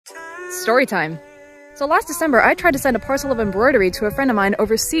Story time. So last December, I tried to send a parcel of embroidery to a friend of mine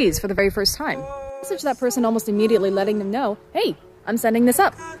overseas for the very first time. I messaged that person almost immediately, letting them know, hey, I'm sending this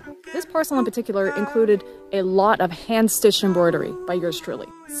up. This parcel in particular included a lot of hand-stitched embroidery by yours truly.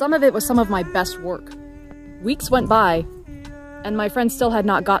 Some of it was some of my best work. Weeks went by, and my friend still had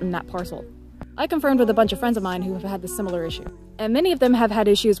not gotten that parcel. I confirmed with a bunch of friends of mine who have had the similar issue. And many of them have had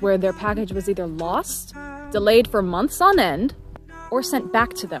issues where their package was either lost, delayed for months on end, or sent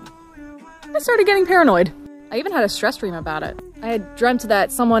back to them. I started getting paranoid. I even had a stress dream about it. I had dreamt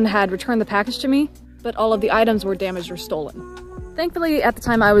that someone had returned the package to me, but all of the items were damaged or stolen. Thankfully, at the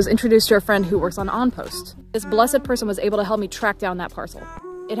time, I was introduced to a friend who works on OnPost. This blessed person was able to help me track down that parcel.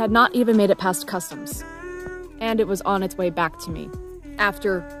 It had not even made it past customs. And it was on its way back to me,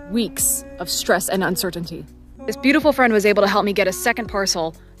 after weeks of stress and uncertainty. This beautiful friend was able to help me get a second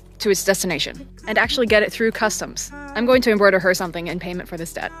parcel to its destination, and actually get it through customs. I'm going to embroider her something in payment for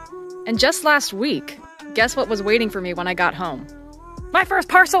this debt. And just last week, guess what was waiting for me when I got home? My first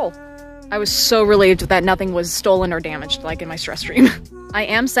parcel! I was so relieved that nothing was stolen or damaged, like in my stress dream. I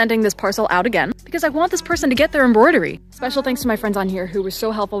am sending this parcel out again, because I want this person to get their embroidery. Special thanks to my friends on here who were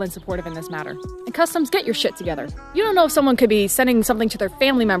so helpful and supportive in this matter. And customs, get your shit together. You don't know if someone could be sending something to their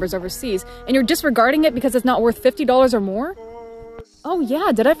family members overseas, and you're disregarding it because it's not worth $50 or more? Oh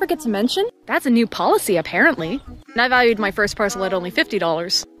yeah, did I forget to mention? That's a new policy, apparently. And I valued my first parcel at only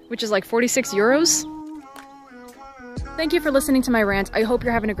 $50. Which is like 46 euros. Thank you for listening to my rant. I hope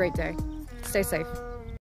you're having a great day. Stay safe.